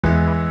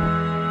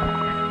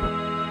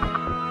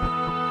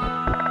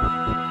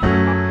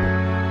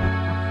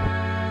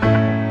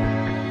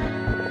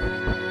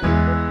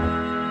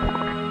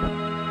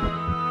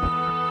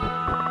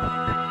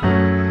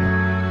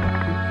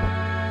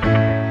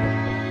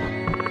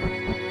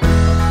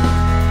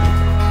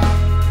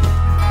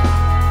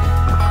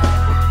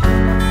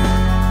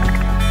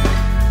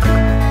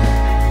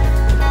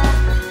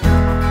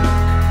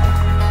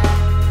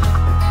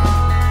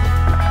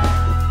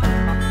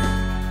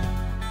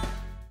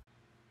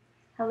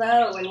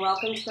Hello and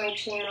welcome to my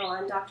channel.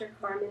 I'm Dr.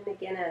 Carmen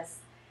McGuinness.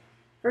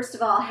 First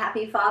of all,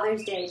 happy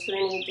Father's Day to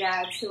any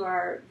dads who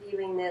are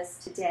viewing this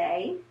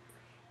today.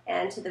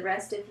 And to the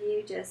rest of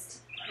you, just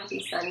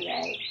happy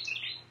Sunday.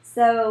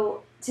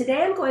 So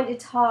today I'm going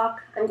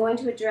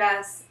to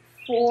address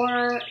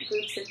 4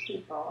 groups of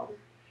people.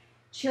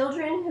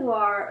 Children who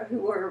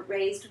were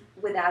raised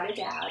without a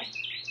dad.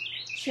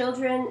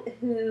 Children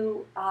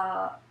who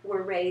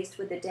were raised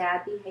with a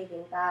dad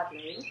behaving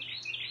badly.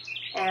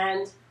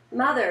 And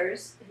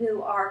mothers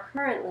who are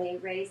currently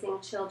raising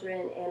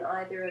children in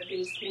either of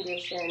these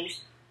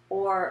conditions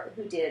or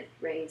who did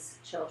raise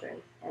children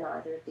in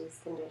either of these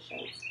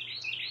conditions.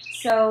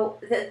 So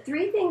the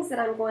 3 things that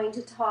I'm going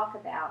to talk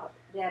about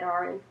that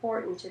are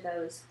important to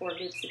those 4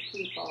 groups of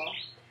people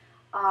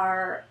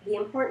are the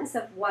importance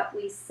of what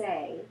we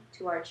say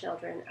to our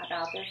children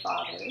about their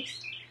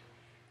fathers,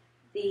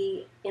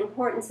 the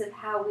importance of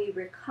how we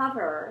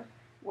recover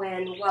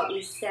when what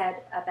we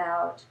said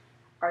about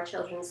our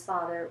children's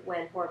father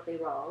went horribly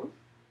wrong.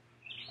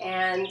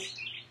 And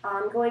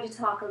I'm going to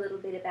talk a little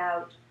bit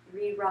about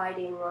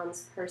rewriting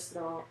one's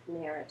personal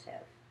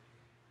narrative.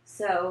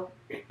 So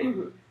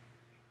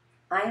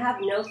I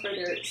have no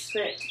further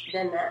script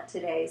than that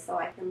today, so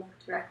I can look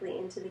directly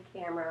into the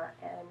camera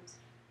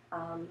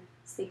and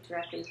speak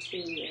directly to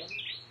you.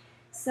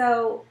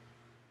 So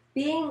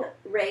being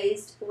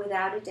raised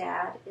without a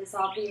dad is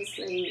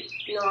obviously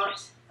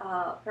not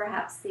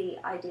perhaps the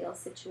ideal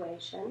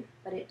situation,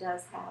 but it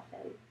does happen.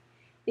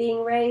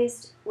 Being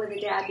raised with a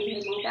dad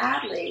behaving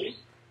badly,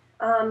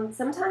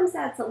 sometimes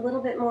that's a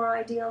little bit more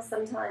ideal,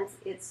 sometimes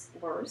it's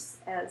worse,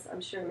 as I'm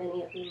sure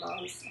many of you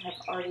moms have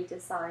already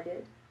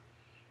decided.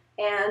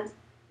 And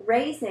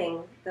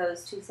raising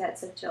those 2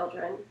 sets of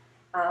children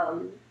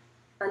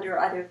under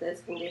either of those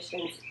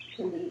conditions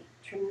can be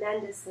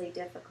tremendously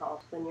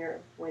difficult when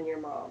you're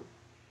mom.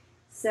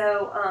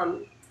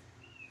 So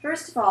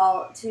first of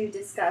all, to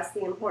discuss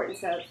the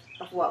importance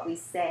of what we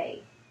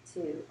say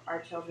to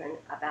our children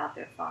about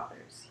their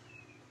fathers.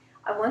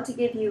 I want to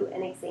give you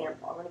an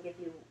example. I want to give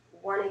you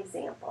one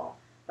example,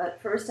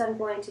 but first I'm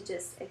going to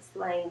just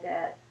explain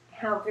that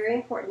how very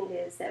important it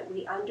is that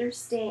we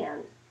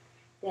understand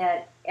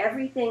that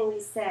everything we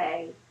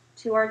say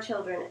to our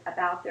children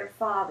about their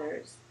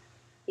fathers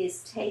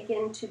is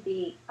taken to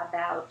be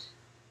about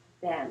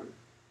them,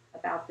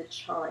 about the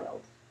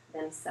child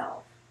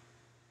themselves,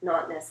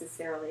 not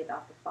necessarily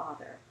about the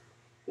father.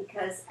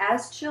 Because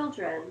as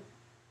children,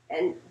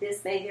 and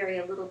this may vary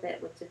a little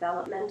bit with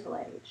developmental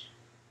age,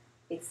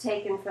 it's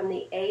taken from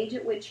the age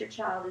at which your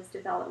child is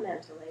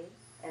developmentally,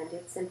 and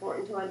it's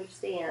important to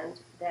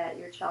understand that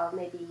your child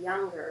may be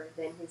younger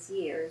than his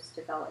years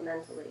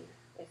developmentally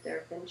if there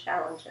have been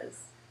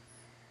challenges.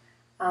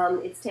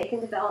 It's taken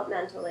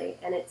developmentally,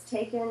 and it's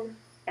taken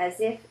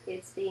as if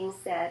it's being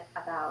said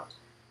about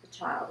the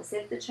child, as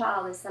if the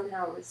child is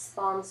somehow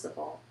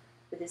responsible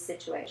for this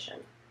situation.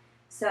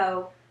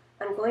 So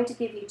I'm going to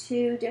give you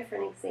 2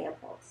 different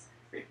examples.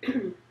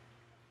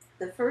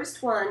 The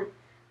first one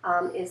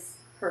is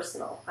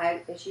personal.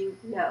 As you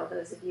know,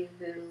 those of you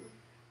who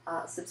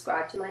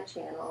subscribe to my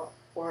channel,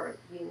 or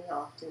you may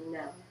often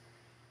know,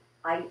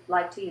 I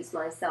like to use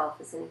myself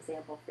as an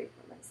example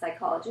frequently.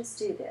 Psychologists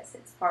do this.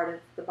 It's part of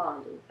the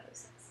bonding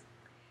process.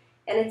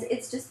 And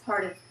it's just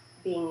part of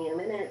being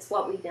human, and it's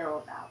what we know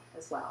about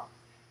as well.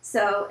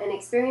 So an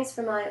experience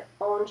from my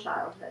own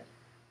childhood.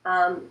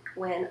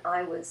 When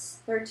I was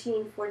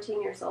 13,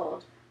 14 years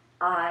old,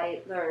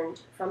 I learned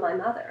from my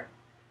mother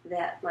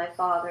that my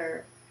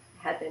father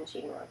had been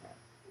cheating on her.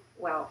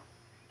 Well,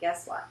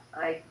 guess what?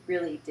 I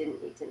really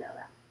didn't need to know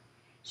that.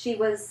 She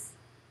was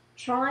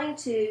trying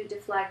to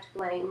deflect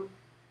blame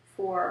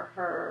for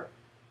her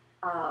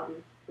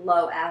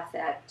low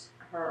affect,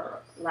 her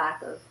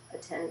lack of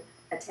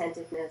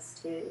attentiveness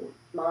to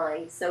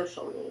my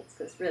social needs,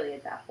 because really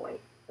at that point,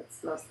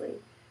 it's mostly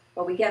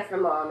what we get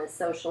from mom is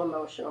social,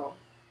 emotional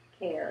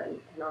care and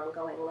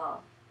ongoing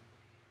love.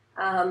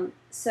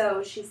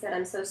 So she said,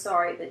 I'm so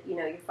sorry, but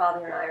your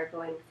father and I are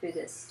going through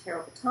this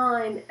terrible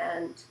time,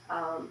 and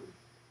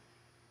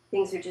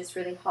things are just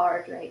really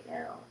hard right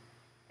now.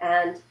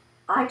 And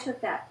I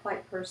took that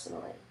quite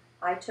personally.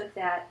 I took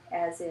that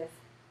as if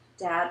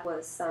Dad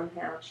was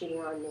somehow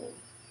cheating on me.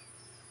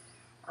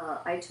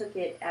 I took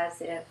it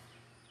as if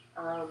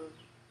I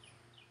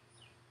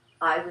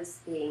was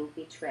being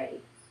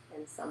betrayed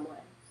in some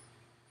way.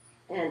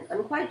 And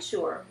I'm quite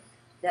sure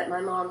that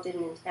my mom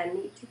didn't intend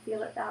me to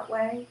feel it that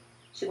way.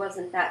 She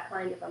wasn't that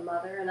kind of a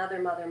mother. Another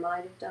mother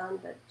might have done,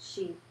 but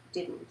she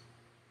didn't.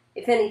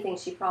 If anything,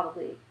 she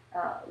probably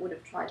would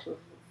have tried to have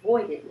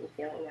avoided me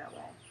feeling that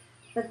way.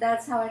 But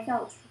that's how I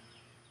felt.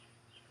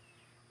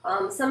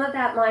 Some of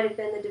that might have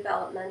been the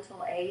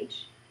developmental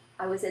age.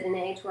 I was at an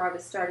age where I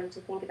was starting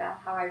to think about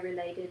how I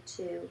related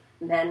to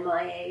men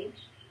my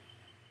age,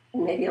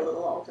 and maybe a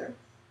little older.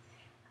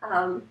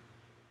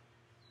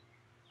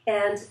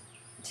 And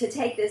to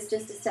take this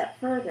just a step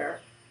further,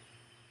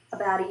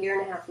 about 1.5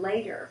 years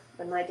later,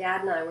 when my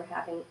dad and I were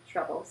having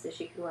troubles, as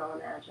you can well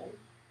imagine,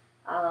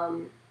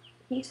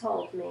 he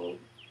told me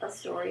a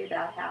story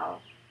about how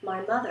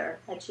my mother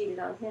had cheated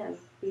on him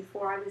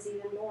before I was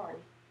even born.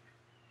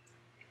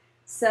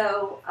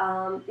 So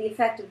the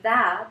effect of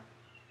that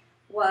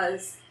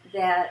was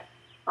that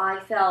I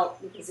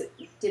felt, because it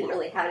didn't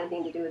really have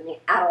anything to do with me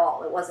at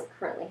all, it wasn't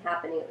currently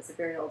happening, it was a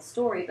very old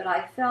story, but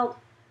I felt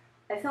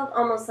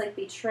almost like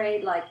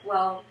betrayed, like,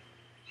 well,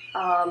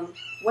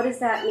 what does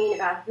that mean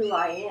about who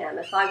I am?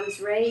 If I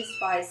was raised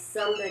by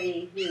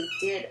somebody who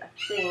did a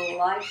thing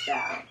like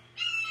that,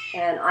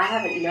 and I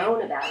haven't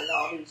known about it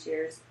all these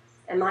years,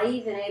 am I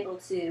even able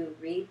to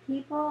read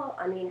people?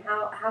 I mean,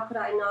 how could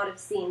I not have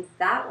seen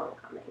that one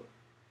coming?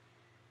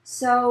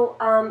 So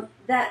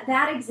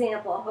that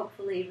example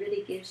hopefully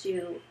really gives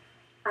you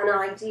an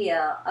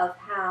idea of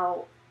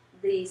how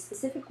the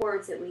specific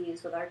words that we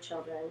use with our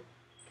children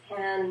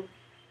can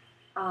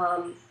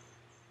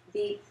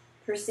be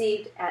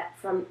perceived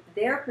from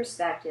their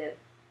perspective,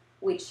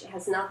 which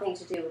has nothing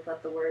to do with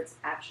what the words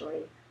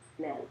actually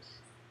meant.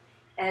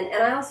 And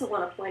I also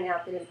want to point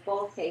out that in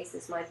both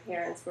cases, my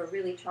parents were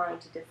really trying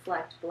to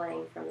deflect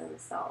blame from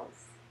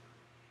themselves.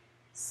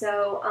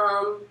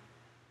 So,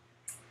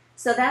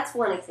 so that's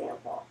one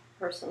example,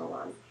 personal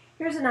one.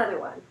 Here's another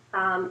one,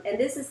 and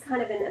this is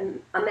kind of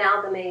an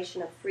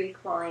amalgamation of 3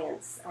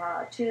 clients,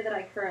 2 that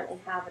I currently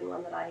have and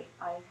 1 that I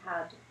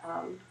had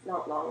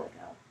not long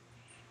ago.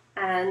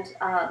 And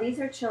these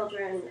are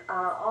children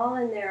all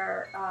in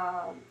their,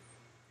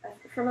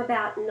 from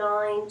about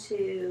 9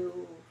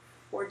 to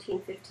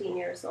 14, 15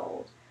 years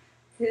old,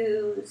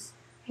 whose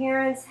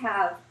parents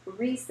have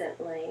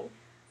recently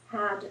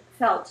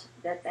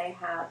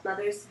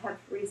mothers have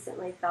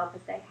recently felt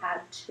that they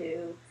had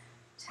to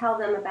tell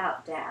them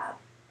about dad.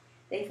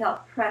 They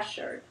felt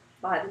pressured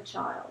by the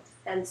child.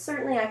 And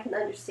certainly I can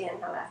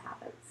understand how that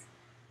happens.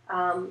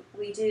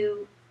 We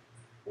do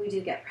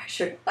get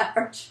pressured by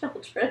our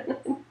children.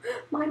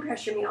 Mine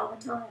pressure me all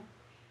the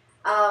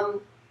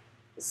time.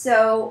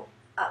 So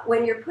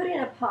when you're put in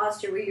a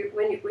posture where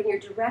when you're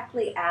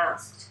directly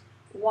asked,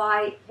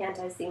 why can't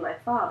I see my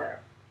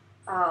father?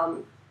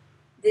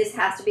 This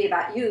has to be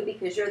about you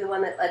because you're the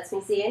one that lets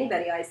me see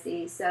anybody I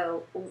see.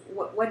 So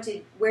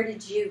where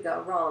did you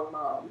go wrong,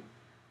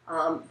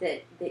 Mom,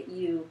 that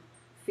you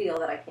feel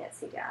that I can't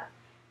see Dad?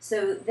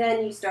 So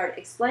then you start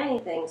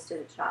explaining things to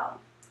the child.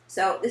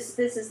 So this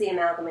is the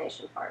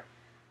amalgamation part.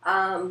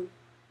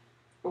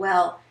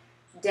 Well,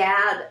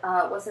 Dad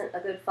wasn't a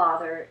good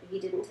father. He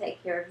didn't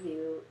take care of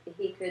you.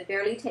 He could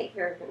barely take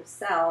care of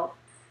himself.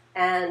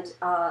 And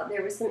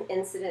there were some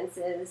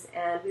incidences,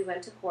 and we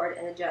went to court,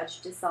 and the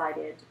judge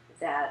decided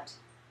that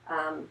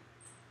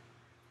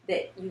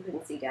that you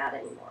couldn't see Dad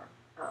anymore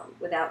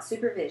without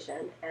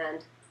supervision.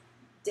 And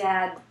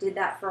Dad did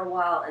that for a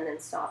while and then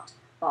stopped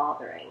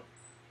bothering.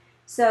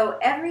 So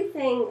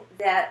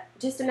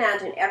just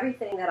imagine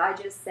everything that I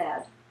just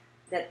said,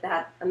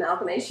 that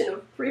amalgamation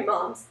of 3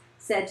 moms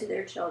said to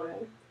their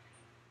children,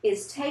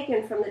 is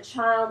taken from the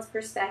child's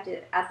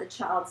perspective at the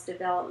child's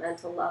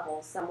developmental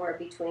level, somewhere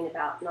between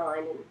about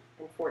 9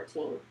 and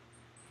 14.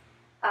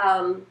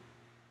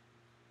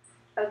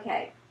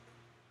 Okay,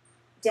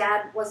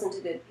 Dad wasn't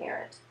a good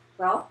parent.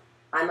 Well,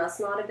 I must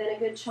not have been a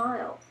good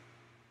child,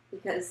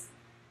 because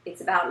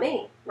it's about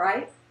me,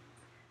 right?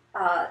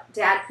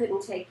 Dad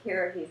couldn't take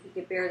care of you. He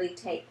could barely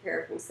take care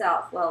of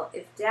himself. Well,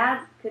 if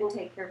Dad couldn't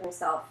take care of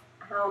himself,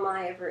 how am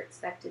I ever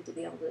expected to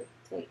be able to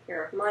take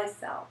care of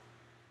myself?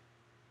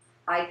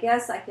 I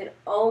guess I could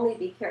only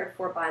be cared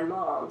for by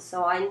Mom,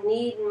 so I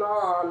need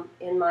Mom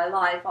in my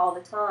life all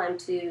the time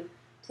to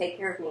take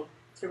care of me,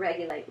 to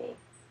regulate me.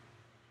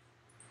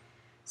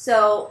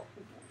 So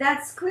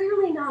that's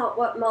clearly not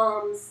what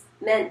moms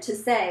meant to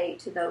say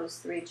to those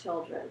 3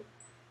 children.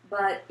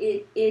 But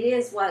it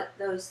is what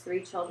those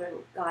 3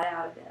 children got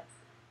out of it.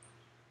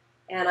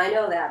 And I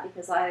know that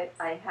because I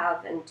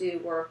have and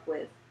do work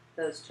with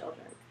those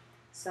children.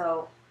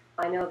 So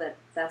I know that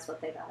that's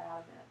what they got out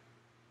of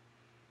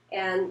it.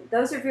 And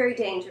those are very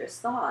dangerous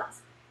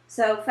thoughts.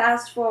 So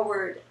fast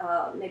forward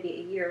maybe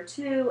a year or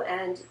 2,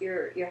 and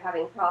you're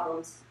having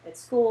problems at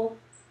school,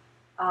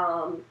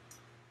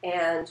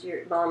 and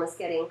your mom is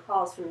getting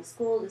calls from the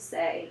school to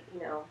say,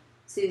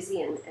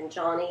 Susie and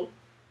Johnny.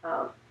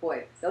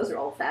 Boy, those are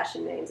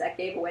old-fashioned names. That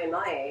gave away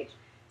my age.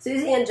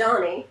 Susie and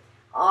Johnny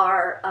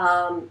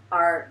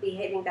are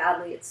behaving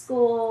badly at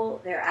school.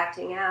 They're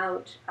acting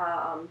out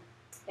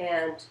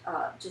and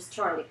just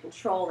trying to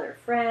control their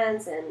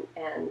friends and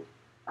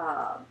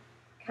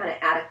kind of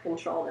out of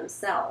control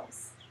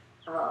themselves.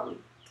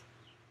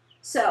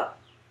 So,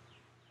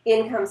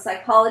 in comes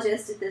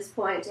psychologist at this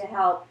point to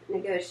help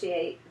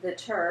negotiate the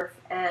turf.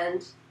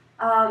 And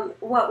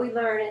what we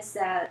learn is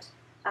that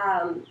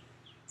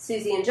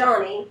Susie and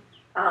Johnny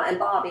and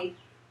Bobby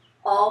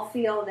all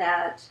feel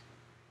that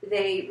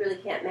they really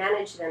can't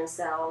manage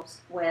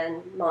themselves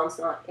when Mom's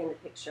not in the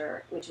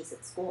picture, which is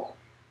at school.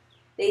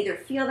 They either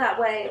feel that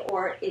way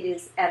or it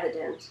is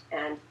evident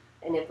and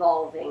an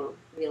evolving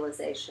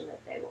realization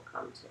that they will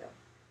come to.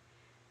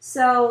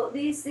 So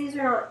these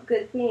are not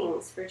good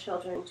things for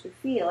children to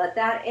feel. At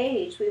that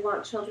age, we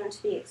want children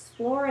to be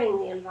exploring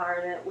the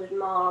environment with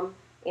Mom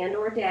and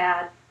or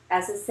Dad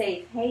as a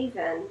safe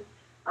haven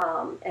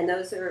and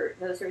those are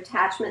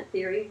attachment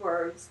theory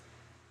words,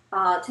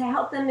 to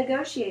help them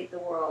negotiate the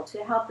world,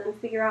 to help them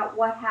figure out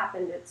what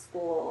happened at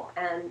school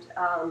and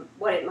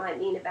what it might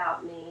mean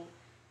about me,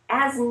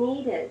 as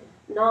needed,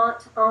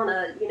 not on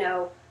a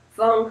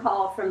phone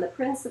call from the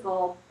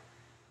principal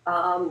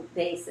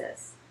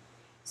basis.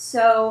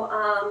 So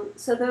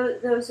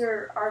those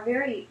are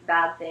very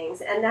bad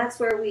things, and that's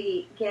where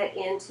we get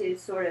into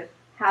sort of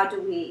how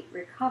do we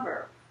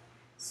recover.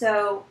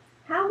 So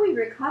how we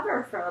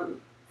recover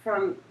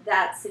from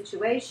that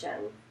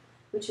situation,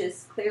 which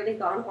has clearly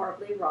gone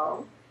horribly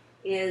wrong,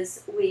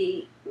 is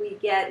we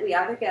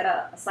either get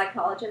a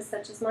psychologist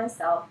such as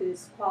myself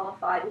who's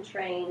qualified and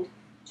trained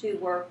to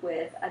work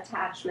with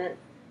attachment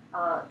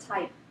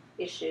type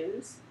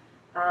issues,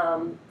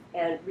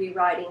 and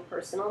rewriting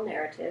personal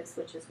narratives,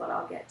 which is what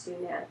I'll get to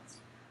next,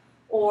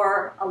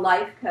 or a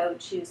life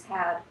coach who's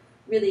had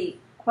really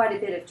quite a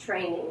bit of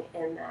training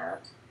in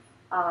that.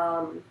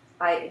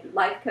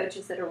 Life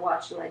coaches that are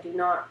watching, I do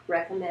not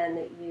recommend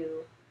that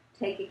you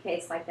take a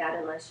case like that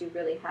unless you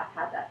really have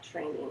had that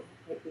training.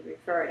 If you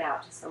refer it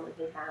out to someone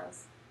who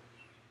has.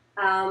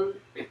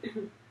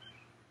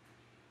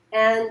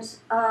 And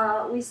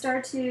we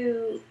start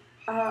to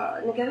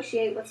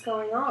negotiate what's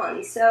going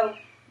on. So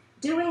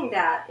doing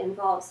that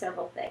involves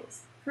several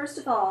things. First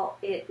of all,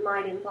 it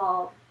might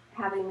involve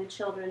having the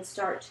children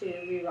start to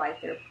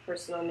rewrite their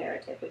personal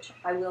narrative, which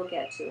I will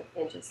get to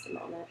in just a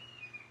moment.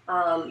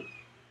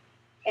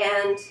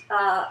 And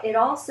it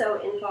also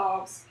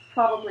involves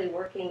probably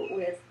working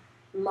with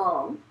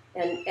mom,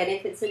 and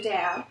if it's a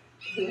dad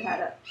who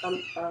had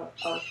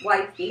a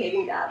wife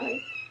behaving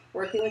badly,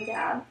 working with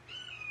dad,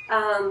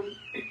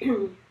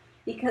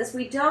 because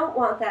we don't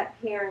want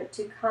that parent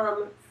to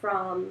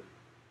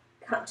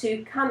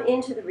come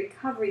into the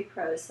recovery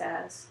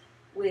process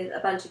with a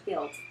bunch of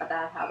guilt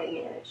about how they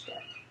managed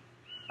it,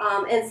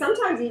 and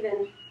sometimes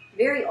even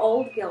very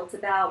old guilt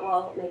about,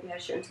 well, maybe I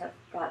shouldn't have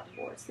got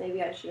divorced,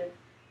 maybe I should have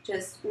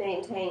just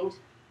maintained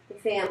the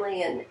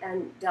family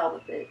and dealt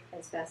with it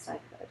as best I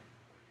could.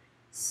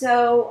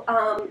 So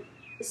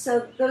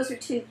those are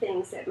two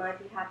things that might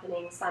be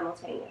happening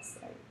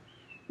simultaneously.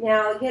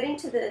 Now, getting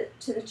to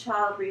the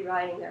child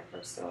rewriting their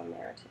personal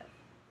narrative.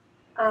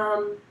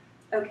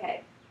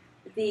 Okay,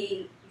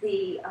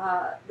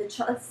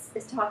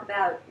 let's talk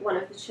about one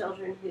of the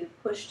children who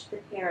pushed the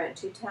parent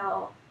to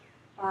tell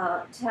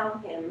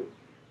him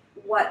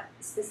what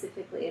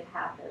specifically had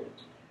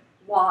happened,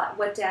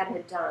 what dad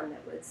had done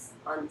that was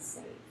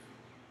unsafe,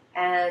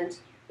 and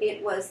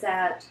it was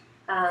that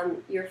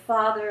your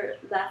father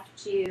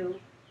left you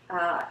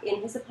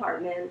in his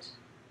apartment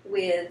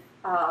with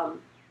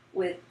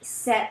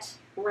set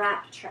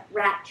rat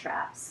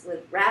traps,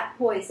 with rat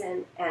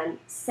poison and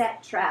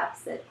set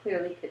traps that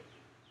clearly could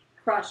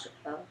crush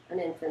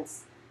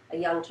a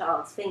young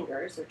child's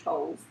fingers or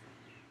toes.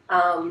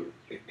 And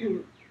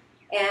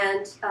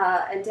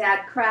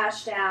Dad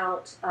crashed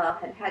out,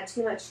 had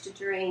too much to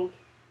drink,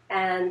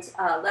 and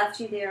left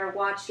you there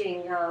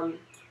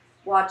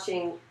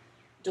watching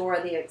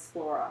Dora the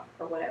Explorer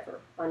or whatever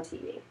on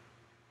TV.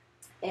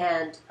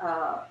 And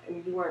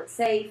you weren't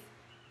safe,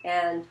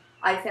 and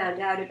I found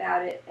out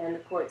about it, and the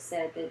court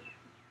said that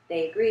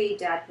they agreed,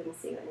 Dad couldn't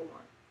see you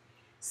anymore.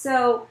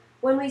 So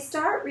when we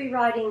start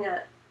rewriting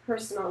that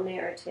personal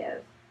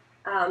narrative,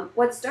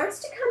 what starts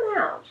to come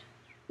out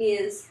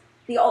is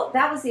the old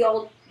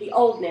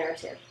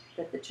narrative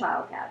that the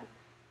child had.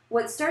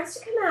 What starts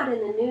to come out in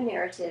the new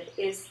narrative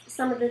is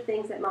some of the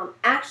things that Mom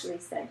actually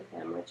said to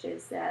him, which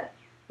is that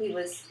he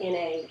was in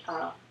a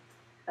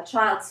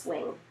child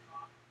swing,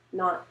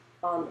 not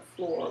on the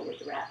floor with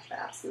the rat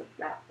traps and the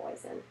rat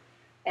poison,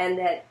 and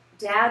that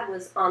Dad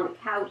was on the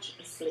couch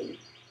asleep,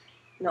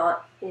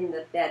 not in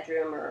the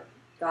bedroom or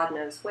God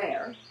knows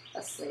where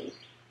asleep,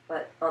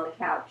 but on the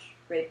couch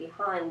right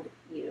behind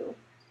you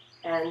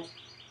and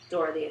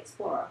Dora the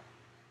Explorer.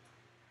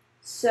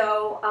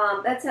 So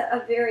that's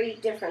a very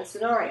different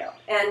scenario.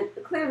 And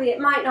clearly it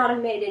might not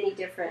have made any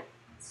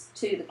difference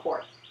to the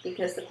court,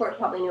 because the court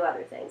probably knew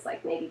other things,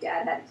 like maybe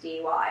Dad had a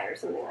DUI or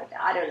something like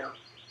that. I don't know.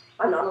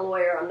 I'm not a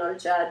lawyer. I'm not a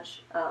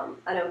judge.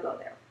 I don't go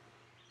there.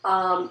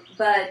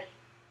 But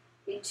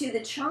to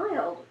the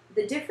child,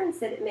 the difference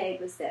that it made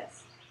was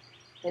this.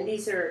 And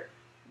these are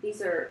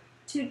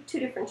two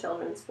different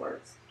children's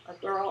words, a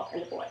girl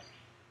and a boy.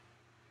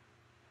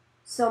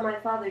 So my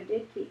father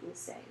did keep me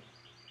safe,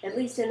 at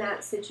least in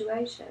that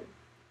situation.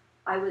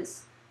 I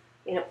was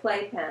in a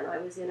playpen. I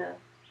was in a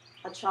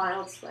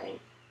child's swing,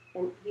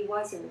 and he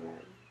was in the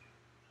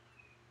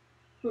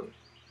room.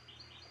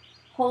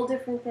 Whole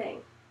different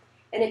thing.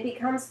 And it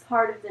becomes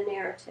part of the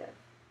narrative.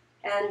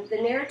 And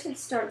the narrative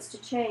starts to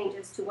change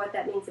as to what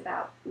that means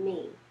about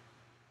me.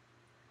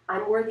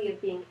 I'm worthy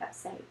of being kept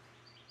safe.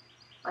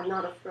 I'm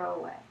not a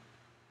throwaway.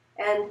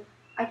 And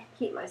I can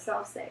keep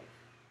myself safe.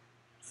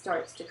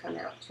 Starts to come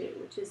out too,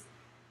 which is,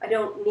 I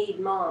don't need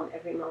Mom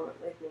every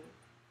moment with me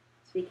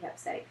to be kept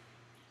safe.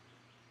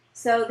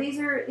 So these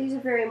are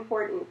very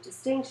important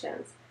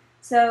distinctions.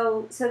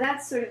 So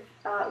that's sort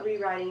of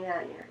rewriting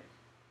that narrative.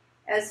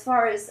 As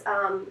far as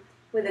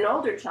with an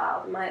older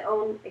child, in my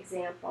own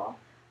example,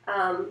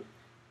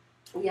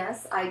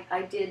 yes,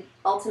 I did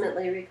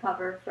ultimately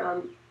recover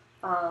from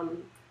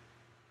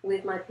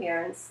with my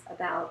parents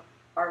about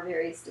our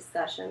various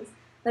discussions.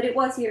 But it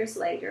was years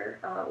later.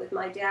 With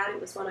my dad,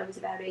 it was when I was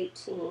about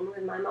 18.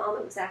 With my mom,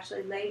 it was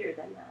actually later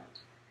than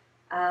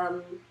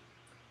that.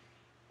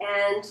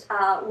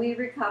 We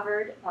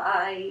recovered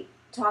by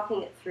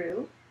talking it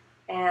through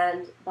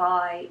and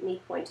by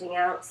me pointing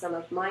out some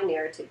of my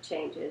narrative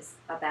changes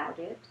about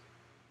it,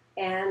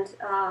 and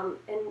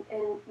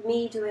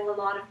me doing a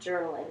lot of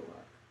journaling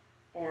work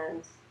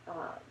and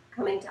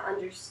coming to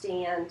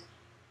understand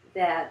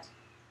that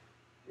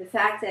the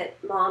fact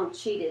that mom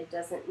cheated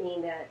doesn't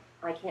mean that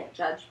I can't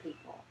judge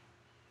people.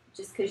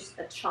 Just because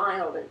a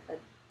child, a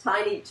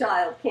tiny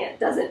child,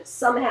 doesn't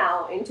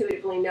somehow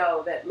intuitively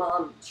know that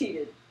mom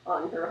cheated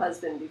on her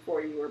husband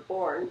before you were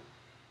born,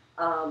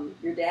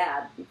 your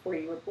dad before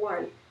you were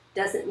born,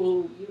 doesn't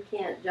mean you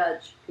can't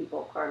judge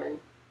people, Carmen.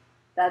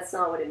 That's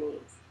not what it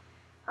means.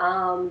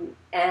 And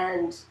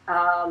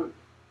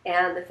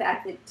the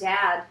fact that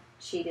dad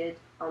cheated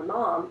on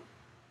mom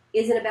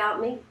isn't about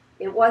me.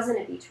 It wasn't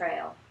a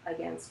betrayal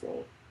against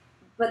me.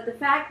 But the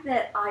fact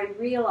that I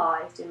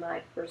realized in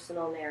my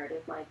personal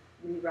narrative, my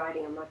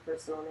rewriting of my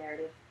personal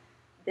narrative,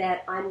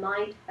 that I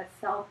might have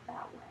felt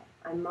that way.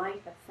 I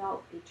might have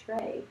felt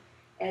betrayed.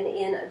 And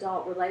in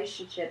adult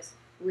relationships,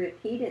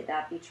 repeated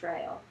that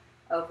betrayal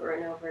over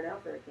and over and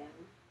over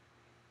again.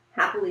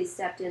 Happily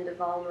stepped into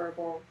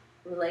vulnerable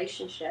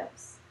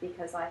relationships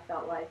because I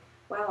felt like,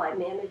 well, I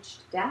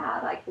managed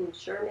dad. I can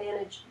sure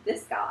manage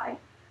this guy.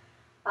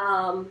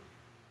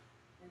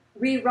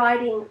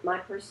 Rewriting my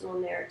personal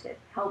narrative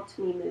helped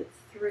me move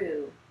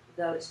through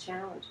those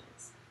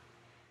challenges.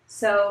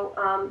 So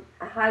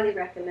I highly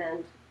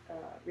recommend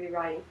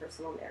rewriting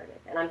personal narrative.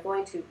 And I'm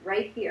going to,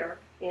 right here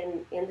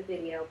in the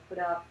video, put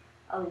up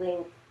a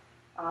link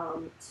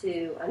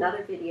to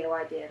another video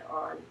I did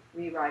on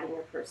rewriting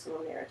your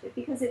personal narrative,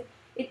 because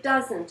it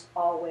doesn't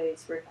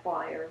always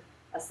require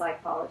a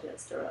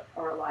psychologist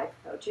or a life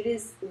coach. It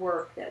is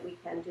work that we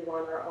can do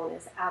on our own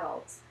as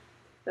adults.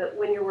 But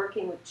when you're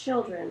working with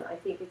children, I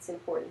think it's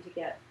important to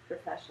get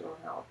professional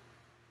help.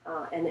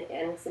 And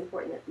it's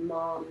important that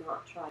mom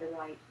not try to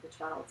write the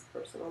child's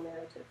personal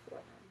narrative for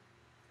them.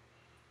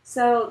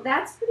 So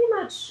that's pretty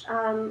much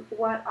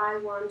what I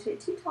wanted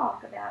to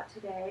talk about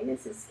today.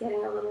 This is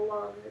getting a little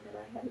longer than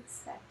I had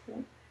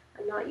expected.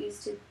 I'm not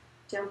used to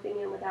jumping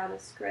in without a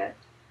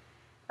script.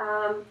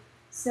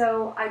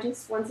 So I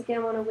just once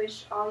again want to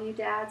wish all you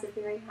dads a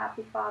very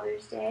happy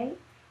Father's Day,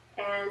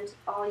 and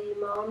all you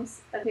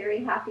moms a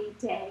very happy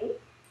day,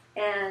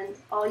 and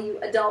all you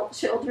adult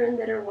children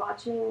that are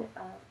watching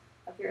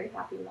a very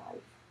happy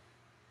life.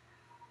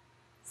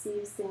 See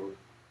you soon.